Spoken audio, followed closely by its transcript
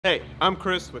Hey, I'm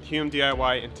Chris with Hume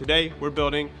DIY, and today we're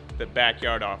building the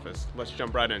backyard office. Let's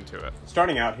jump right into it.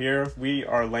 Starting out here, we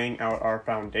are laying out our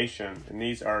foundation, and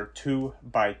these are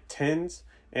 2x10s.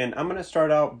 And I'm gonna start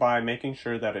out by making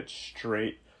sure that it's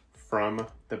straight from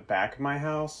the back of my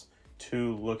house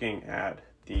to looking at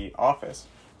the office,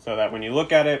 so that when you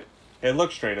look at it, it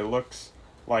looks straight. It looks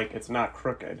like it's not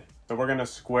crooked. So we're gonna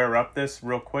square up this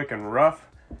real quick and rough,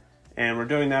 and we're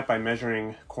doing that by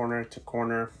measuring corner to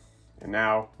corner. And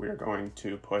now we are going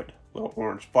to put little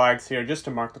orange flags here just to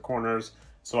mark the corners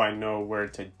so I know where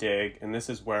to dig. And this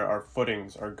is where our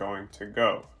footings are going to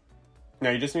go. Now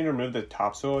you just need to remove the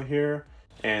topsoil here,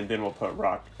 and then we'll put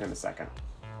rock in a second.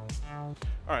 All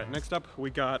right, next up we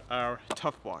got our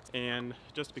TuffBlock. And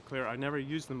just to be clear, I never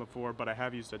used them before, but I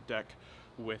have used a deck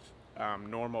with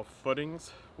normal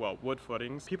footings, well, wood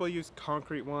footings. People use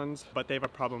concrete ones, but they have a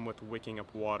problem with wicking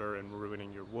up water and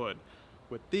ruining your wood.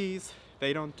 With these,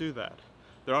 they don't do that.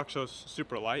 They're actually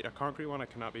super light. A concrete one, I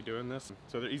cannot be doing this.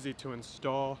 So they're easy to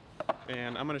install,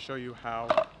 and I'm gonna show you how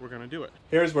we're gonna do it.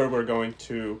 Here's where we're going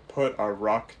to put our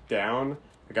rock down.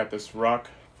 I got this rock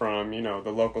from,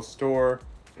 the local store,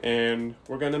 and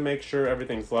we're gonna make sure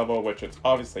everything's level, which it's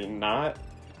obviously not,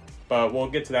 but we'll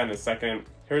get to that in a second.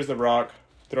 Here's the rock,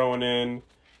 throwing in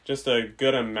just a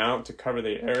good amount to cover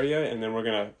the area, and then we're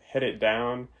gonna hit it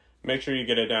down. Make sure you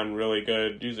get it down really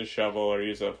good. Use a shovel or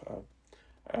use a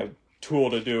tool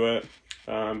to do it.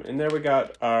 And there we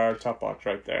got our TuffBlock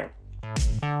right there.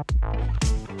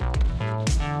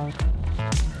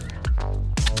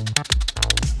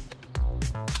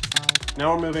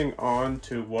 Now we're moving on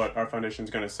to what our foundation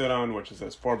is going to sit on, which is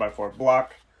this 4x4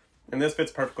 block. And this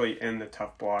fits perfectly in the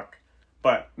TuffBlock,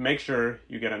 but make sure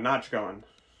you get a notch going.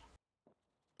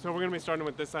 So we're going to be starting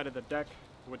with this side of the deck,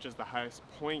 which is the highest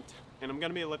point, and I'm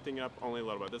going to be lifting up only a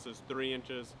little bit. This is 3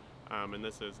 inches, and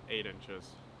this is 8 inches,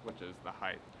 which is the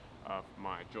height of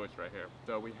my joist right here.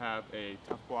 So we have a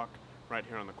TuffBlock right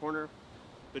here on the corner.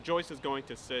 The joist is going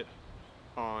to sit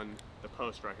on the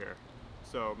post right here.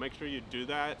 So make sure you do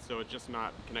that so it's just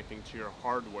not connecting to your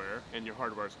hardware, and your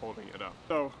hardware is holding it up.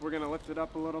 So we're going to lift it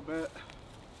up a little bit.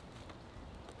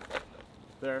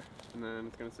 There, and then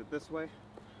it's going to sit this way.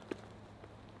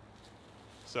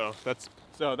 So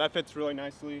that fits really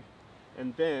nicely,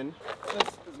 and then this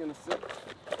is gonna sit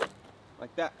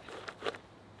like that.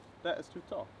 That is too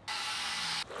tall.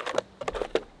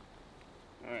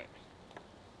 All right,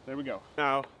 there we go.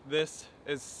 Now this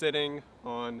is sitting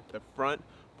on the front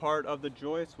part of the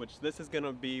joist, which this is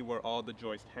gonna be where all the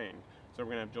joists hang. So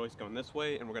we're gonna have joists going this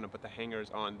way, and we're gonna put the hangers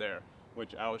on there,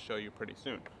 which I will show you pretty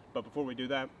soon. But before we do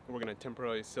that, we're gonna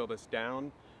temporarily seal this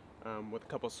down with a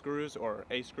couple screws or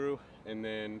a screw, and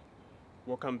then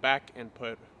we'll come back and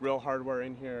put real hardware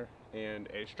in here and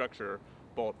a structure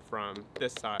bolt from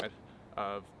this side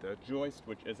of the joist,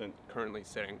 which isn't currently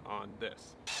sitting on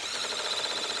this.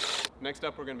 Next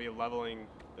up, we're going to be leveling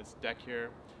this deck here.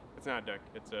 It's not a deck,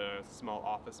 it's a small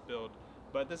office build,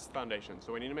 but this is foundation,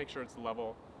 so we need to make sure it's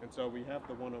level. And so we have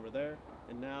the one over there,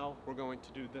 and now we're going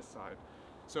to do this side.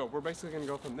 So we're basically going to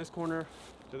go from this corner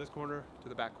to this corner to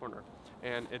the back corner.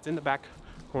 And it's in the back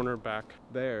corner back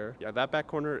there. Yeah, that back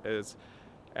corner is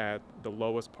at the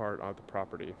lowest part of the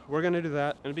property. We're going to do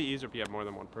that. It'd be easier if you have more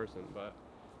than one person, but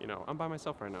I'm by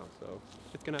myself right now, so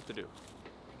it's going to have to do.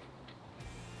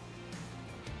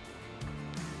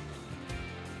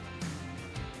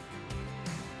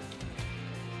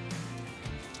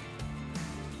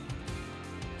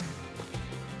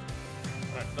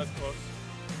 All right, that's close.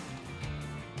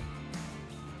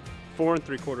 4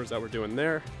 3/4 that we're doing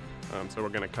there. So we're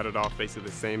gonna cut it off basically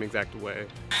the same exact way.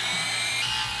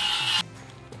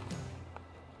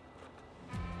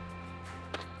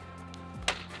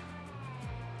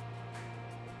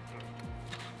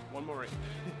 One more ring.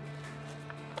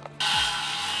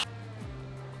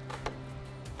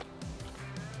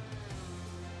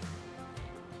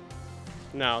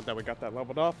 Now that we got that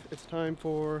leveled off, it's time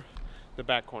for the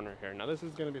back corner here. Now this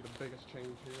is gonna be the biggest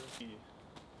change here.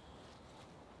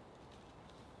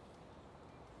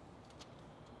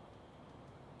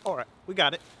 All right, we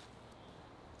got it.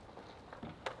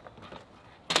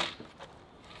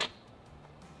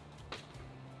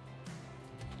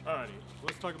 Alrighty,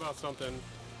 let's talk about something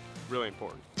really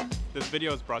important. This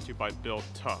video is brought to you by Build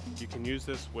Tough. You can use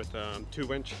this with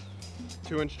 2-inch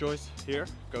joist here,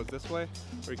 goes this way,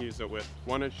 or you can use it with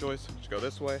 1-inch joist, which go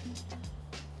this way.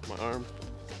 My arm,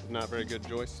 not very good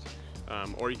joist.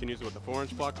 Or you can use it with a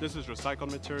 4-inch block. This is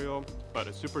recycled material, but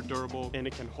it's super durable, and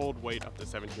it can hold weight up to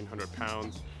 1,700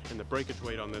 pounds. And the breakage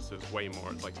weight on this is way more,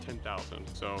 it's like 10,000.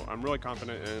 So I'm really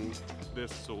confident in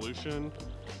this solution.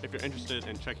 If you're interested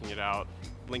in checking it out,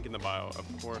 link in the bio, of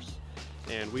course.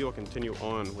 and we will continue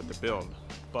on with the build.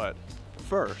 But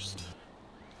first,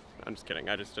 I'm just kidding,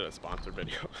 I just did a sponsored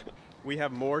video. We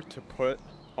have more to put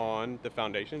on the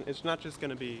foundation. It's not just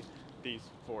gonna be these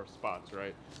 4 spots,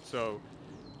 right? So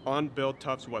on Build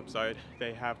Tuff's website,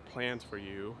 they have plans for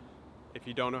you. If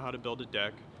you don't know how to build a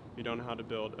deck, you don't know how to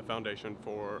build a foundation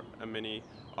for a mini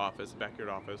office, backyard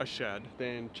office, a shed,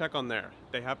 then check on there.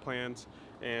 They have plans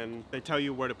and they tell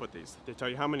you where to put these. They tell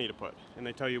you how many to put, and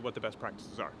they tell you what the best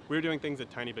practices are. We're doing things a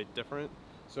tiny bit different.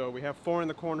 So we have 4 in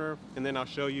the corner, and then I'll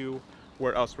show you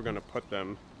where else we're gonna put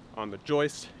them on the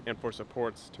joist and for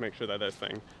supports to make sure that this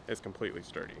thing is completely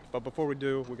sturdy. But before we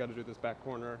do, we gotta do this back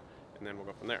corner, and then we'll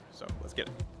go from there. So let's get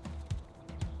it.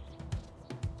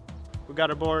 We got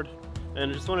our board,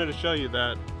 and I just wanted to show you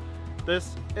that it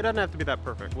doesn't have to be that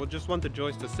perfect. We'll just want the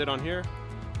joist to sit on here,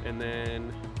 and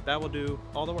then that will do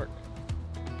all the work.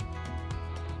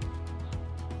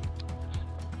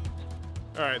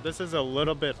 All right, this is a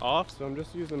little bit off, so I'm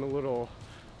just using a little,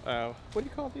 what do you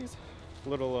call these?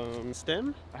 Little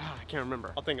stem? I can't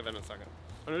remember. I'll think of it in a second.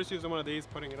 I'm just using one of these,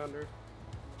 putting it under.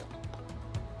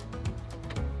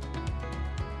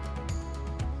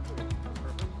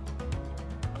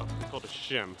 It's called a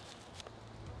shim.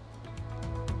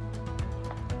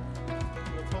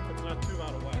 Let's hope it's not too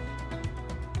out of whack.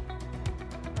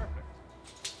 Perfect.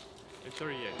 It's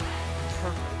 38.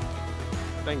 Perfect.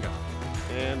 Thank God.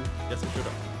 And guess it should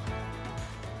up.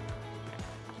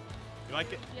 You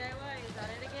like it? DIY is at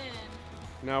it again.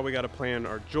 Now we got to plan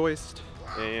our joist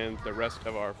and the rest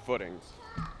of our footings.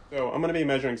 So I'm going to be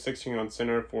measuring 16 on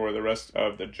center for the rest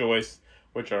of the joists,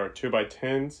 which are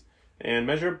 2x10s, and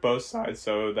measure both sides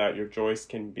so that your joist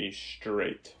can be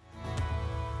straight.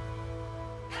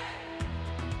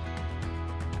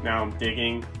 Now I'm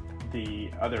digging the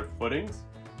other footings,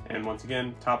 and once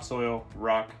again, topsoil,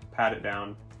 rock, pat it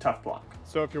down, TuffBlock.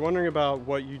 So if you're wondering about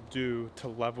what you do to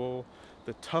level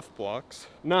the TuffBlocks,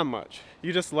 not much.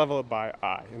 You just level it by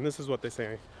eye, and this is what they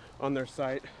say on their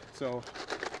site. So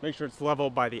make sure it's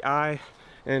leveled by the eye,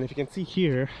 and if you can see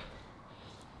here,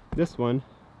 this one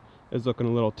is looking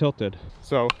a little tilted.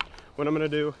 So what I'm gonna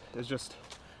do is just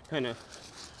kind of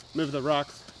move the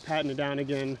rocks, patting it down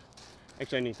again.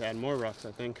 Actually, I need to add more rocks,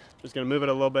 I think. Just gonna move it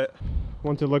a little bit.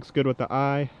 Once it looks good with the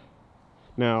eye,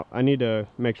 now I need to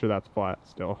make sure that's flat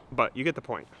still, but you get the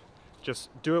point. Just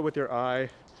do it with your eye,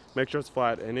 make sure it's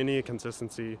flat, and any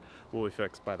inconsistency will be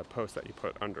fixed by the post that you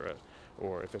put under it,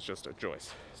 or if it's just a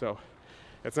joist. So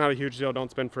it's not a huge deal, don't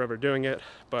spend forever doing it,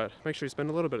 but make sure you spend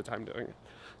a little bit of time doing it.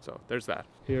 So there's that.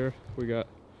 Here we got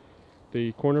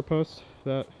the corner posts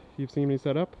that you've seen me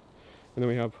set up, and then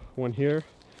we have one here.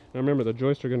 Now remember, the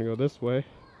joists are gonna go this way,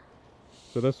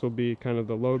 so this will be kind of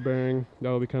the load bearing, that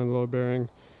will be kind of the load bearing,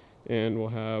 and we'll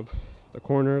have the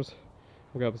corners,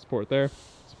 we'll have the support there,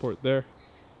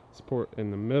 support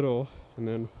in the middle, and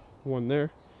then one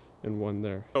there and one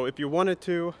there. So if you wanted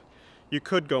to, you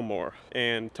could go more,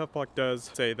 and TuffBlock does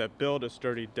say that build a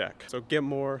sturdy deck. So get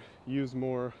more, use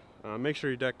more, make sure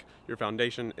your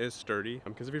foundation is sturdy,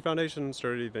 because if your foundation is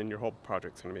sturdy, then your whole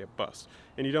project's gonna be a bust,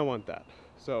 and you don't want that.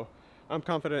 So I'm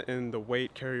confident in the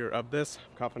weight carrier of this,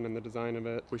 I'm confident in the design of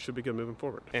it. We should be good moving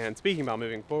forward. And speaking about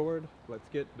moving forward, let's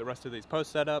get the rest of these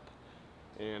posts set up.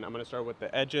 And I'm gonna start with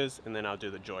the edges, and then I'll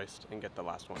do the joist and get the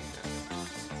last one.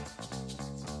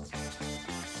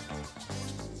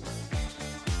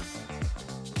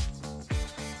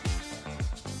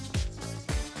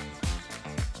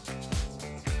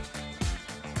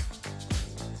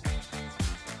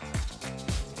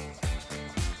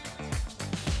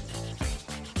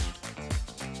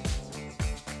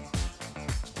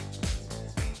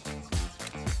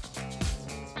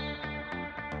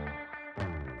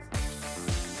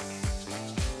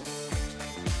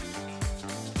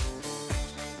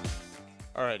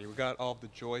 Alrighty, we got all of the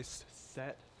joists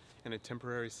set in a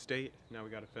temporary state. Now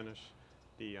we got to finish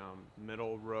the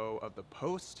middle row of the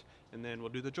post, and then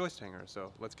we'll do the joist hanger.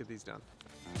 So let's get these done.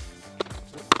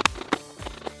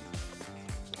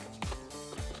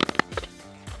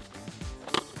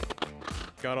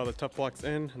 Got all the TuffBlocks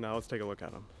in, now let's take a look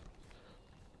at them.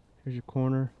 Here's your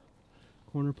corner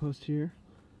post here.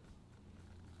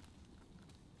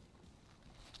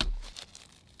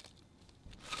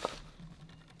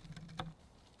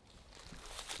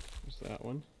 That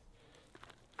one.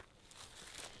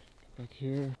 Go back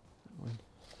here. That one.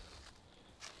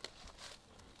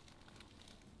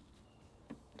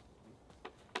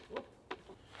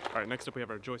 All right, next up we have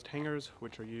our joist hangers,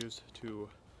 which are used to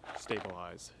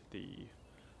stabilize the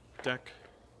deck,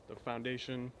 the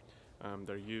foundation.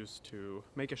 They're used to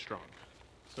make it strong.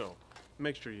 So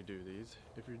make sure you do these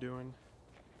if you're doing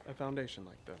a foundation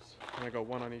like this. And I go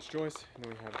one on each joist, and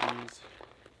then we have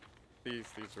these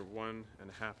are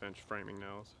 1.5 inch framing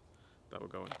nails that will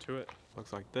go into it.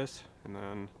 Looks like this, and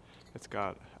then it's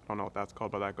got, I don't know what that's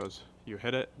called, but that goes, you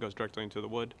hit it, goes directly into the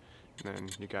wood, and then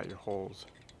you got your holes,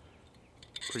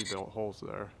 pre-built holes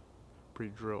there,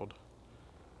 pre-drilled.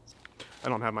 I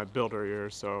don't have my builder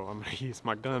ears, so I'm gonna use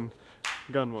my gun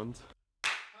ones.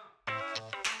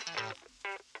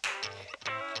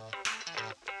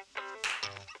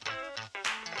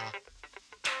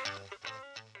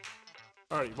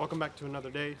 Alrighty, welcome back to another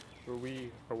day where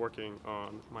we are working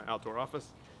on my outdoor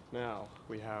office. Now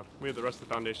we have the rest of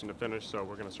the foundation to finish, so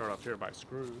we're gonna start off here by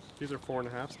screws. These are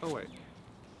 4.5s. Oh wait,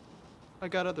 I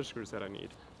got other screws that I need.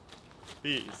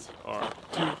 These are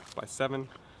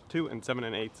 2 and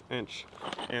 7.8 inch,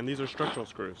 and these are structural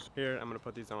screws. Here I'm gonna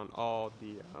put these on all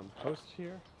the posts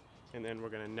here, and then we're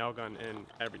gonna nail gun in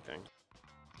everything.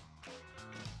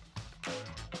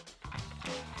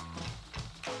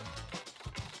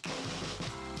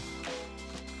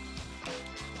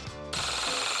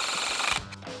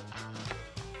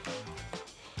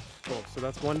 Cool, so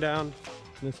that's one down on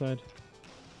this side,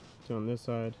 two on this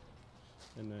side,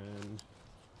 and then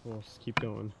we'll just keep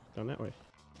going down that way.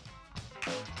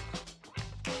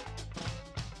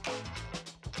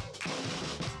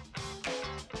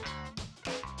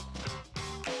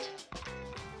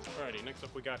 Alrighty, next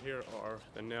up we got here are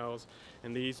the nails,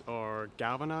 and these are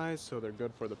galvanized, so they're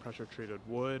good for the pressure treated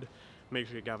wood. Make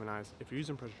sure you galvanize if you're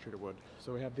using pressure treated wood.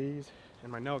 So we have these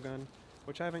and my nail gun,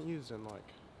 which I haven't used in like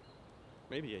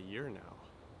maybe a year now,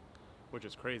 which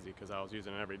is crazy because I was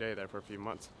using it every day there for a few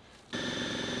months.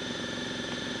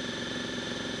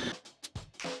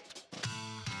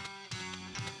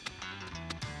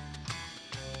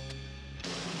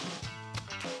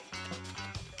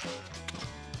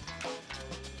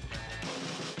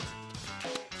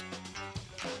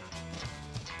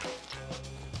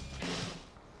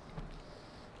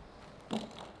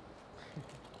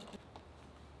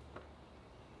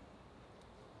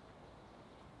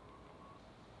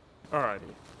 Alrighty,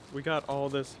 we got all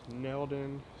this nailed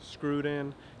in, screwed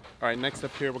in. Alright, next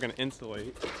up here we're going to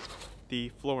insulate the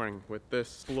flooring with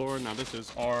this floor. Now this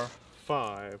is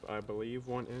R5, I believe,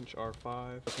 1 inch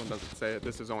R5. This one doesn't say it.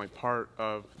 This is only part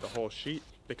of the whole sheet.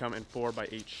 They come in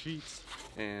 4x8 sheets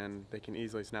and they can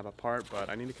easily snap apart, but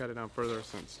I need to cut it down further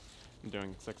since I'm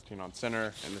doing 16 on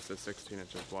center and this is 16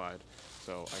 inches wide.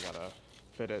 So I gotta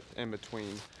fit it in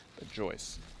between the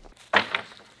joists.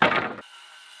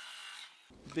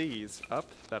 These up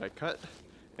that I cut,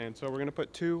 and so we're gonna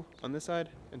put 2 on this side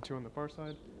and 2 on the far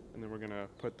side, and then we're gonna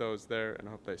put those there and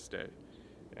hope they stay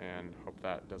and hope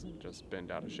that doesn't just bend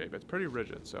out of shape. It's pretty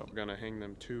rigid, so we're gonna hang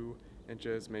them 2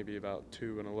 inches, maybe about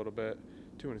 2 and a little bit,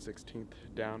 2 1/16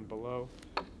 down below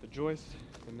the joist,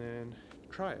 and then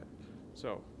try it.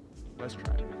 So let's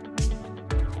try it.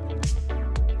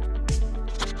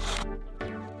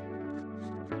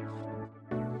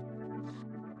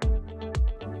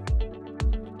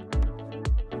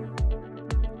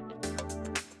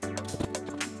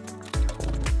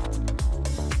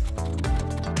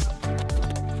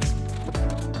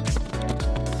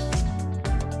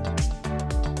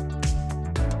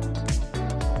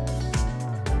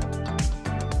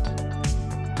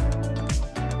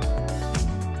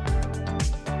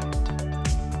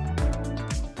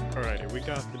 We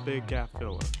got the big gap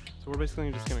filler. So we're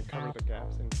basically just gonna cover the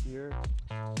gaps in here.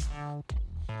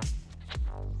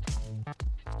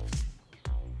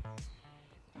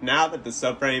 Now that the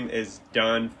subframe is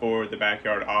done for the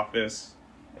backyard office,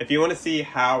 if you want to see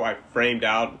how I framed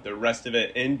out the rest of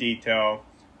it in detail,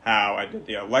 how I did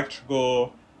the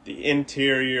electrical, the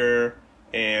interior,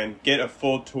 and get a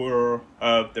full tour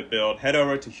of the build, head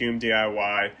over to Hume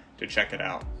DIY to check it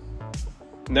out.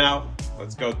 Now,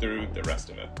 let's go through the rest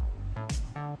of it.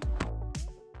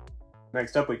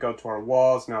 Next up, we go to our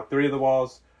walls. Now, 3 of the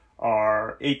walls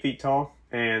are 8 feet tall,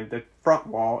 and the front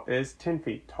wall is 10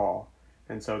 feet tall.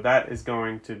 And so that is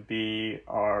going to be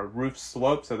our roof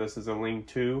slope. So this is a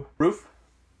lean-to roof,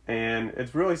 and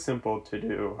it's really simple to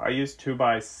do. I use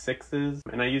 2x6s,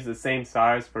 and I use the same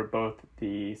size for both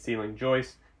the ceiling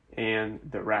joist and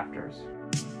the rafters.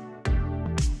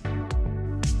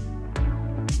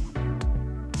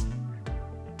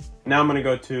 Now I'm gonna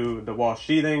go to the wall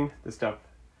sheathing. This stuff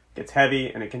gets heavy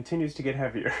and it continues to get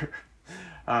heavier.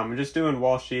 I'm just doing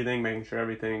wall sheathing, making sure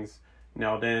everything's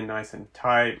nailed in nice and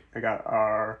tight. I got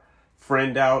our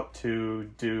friend out to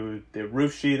do the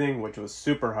roof sheathing, which was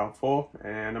super helpful,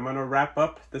 and I'm gonna wrap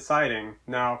up the siding.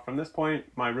 Now from this point,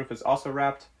 my roof is also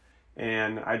wrapped,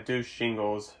 and I do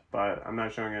shingles, but I'm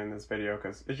not showing it in this video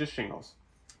because it's just shingles.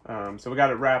 So we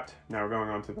got it wrapped. Now we're going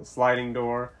on to the sliding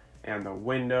door and the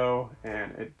window,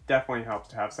 and it definitely helps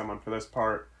to have someone for this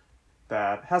part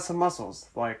that has some muscles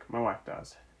like my wife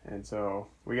does. And so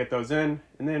we get those in,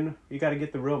 and then you got to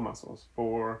get the real muscles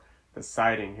for the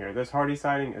siding here. This hardy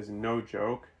siding is no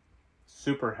joke,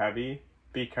 super heavy.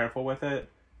 Be careful with it.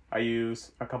 I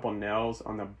use a couple nails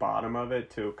on the bottom of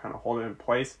it to kind of hold it in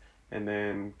place, and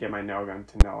then get my nail gun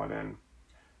to nail it in.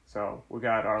 So we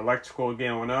got our electrical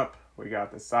going up, we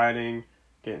got the siding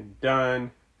getting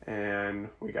done, and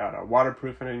we got our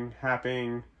waterproofing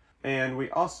happening, and we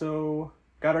also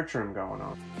got our trim going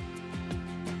on.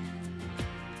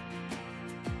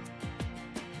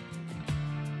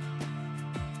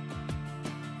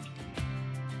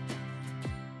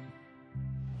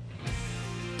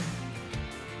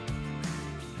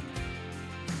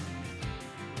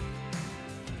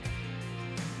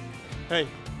 Hey,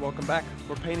 welcome back.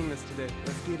 We're painting this today.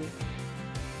 Let's get it.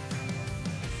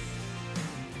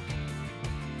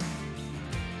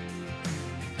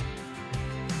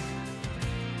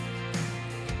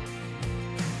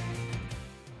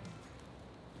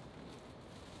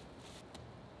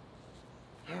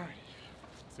 Alrighty.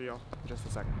 See y'all in just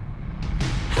a second.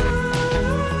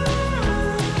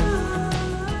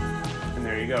 And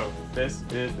there you go. This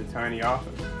is the tiny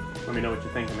office. Let me know what you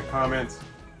think in the comments.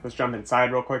 Let's jump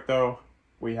inside real quick though.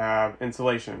 We have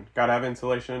insulation. Gotta have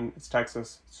insulation. It's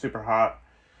Texas, super hot.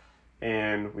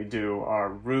 And we do our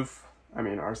roof,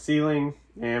 our ceiling,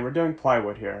 and we're doing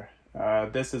plywood here.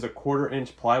 This is a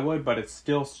 1/4-inch plywood, but it's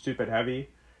still stupid heavy,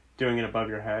 doing it above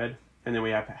your head. And then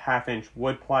we have 1/2-inch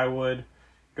wood plywood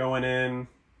going in.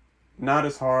 Not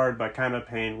as hard, but kind of a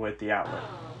pain with the outlet.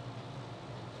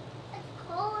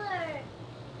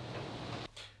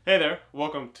 Hey there,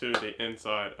 welcome to the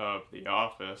inside of the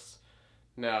office.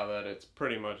 Now that it's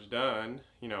pretty much done,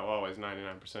 always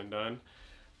 99% done,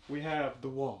 we have the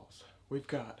walls, we've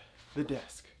got the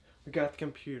desk, we got the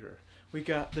computer, we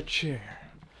got the chair,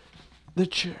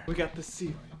 we got the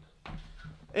ceiling,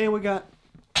 and we got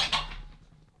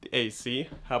the AC.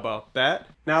 How about that?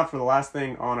 Now for the last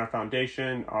thing on our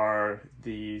foundation are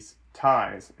these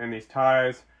ties, and these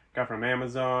ties got from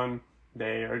Amazon.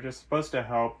 They are just supposed to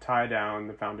help tie down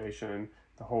the foundation,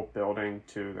 the whole building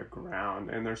to the ground,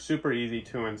 and they're super easy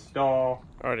to install.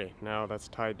 Alrighty, now that's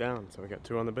tied down. So we got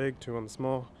 2 on the big, 2 on the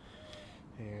small,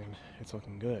 and it's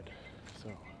looking good. So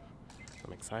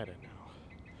I'm excited now.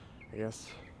 I guess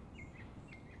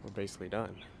we're basically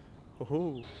done.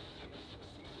 Woohoo!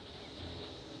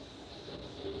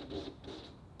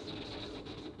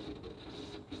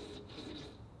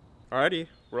 Alrighty,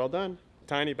 we're all done.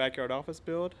 Tiny backyard office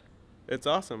build. It's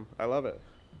awesome. I love it.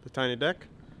 The tiny deck,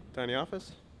 tiny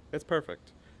office, it's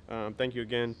perfect. Thank you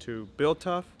again to Build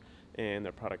Tough and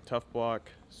their product TuffBlock.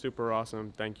 Super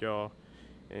awesome. Thank y'all.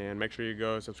 And make sure you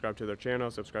go subscribe to their channel,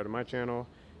 subscribe to my channel,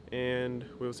 and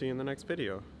we'll see you in the next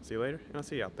video. See you later, and I'll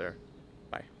see you out there.